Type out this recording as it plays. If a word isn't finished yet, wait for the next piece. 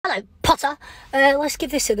Potter. Let's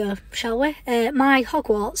give this a go, shall we? My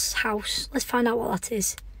Hogwarts house. Let's find out what that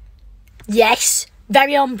is. Yes,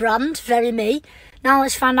 very on brand, very me. Now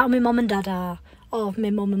let's find out who my mum and dad are. Or my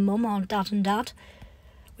mum and mum, or dad and dad.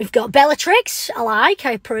 We've got Bellatrix, I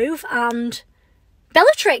approve, and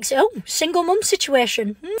Bellatrix, oh, single mum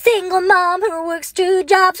situation. Single mum who works 2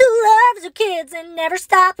 jobs, who loves her kids and never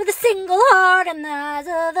stops with a single heart in the eyes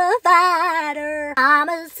of a fighter. I'm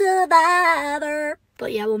a survivor.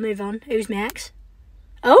 But yeah, we'll move on. Who's next?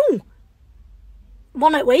 Oh,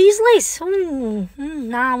 one at Weasley's.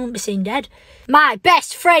 Nah, I won't be seen dead. My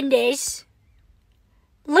best friend is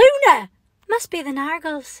Luna. Must be the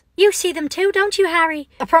Nargles. You see them too, don't you, Harry?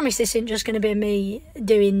 I promise this isn't just going to be me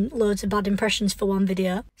doing loads of bad impressions for one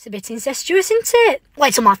video. It's a bit incestuous, isn't it?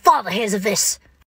 Wait till my father hears of this.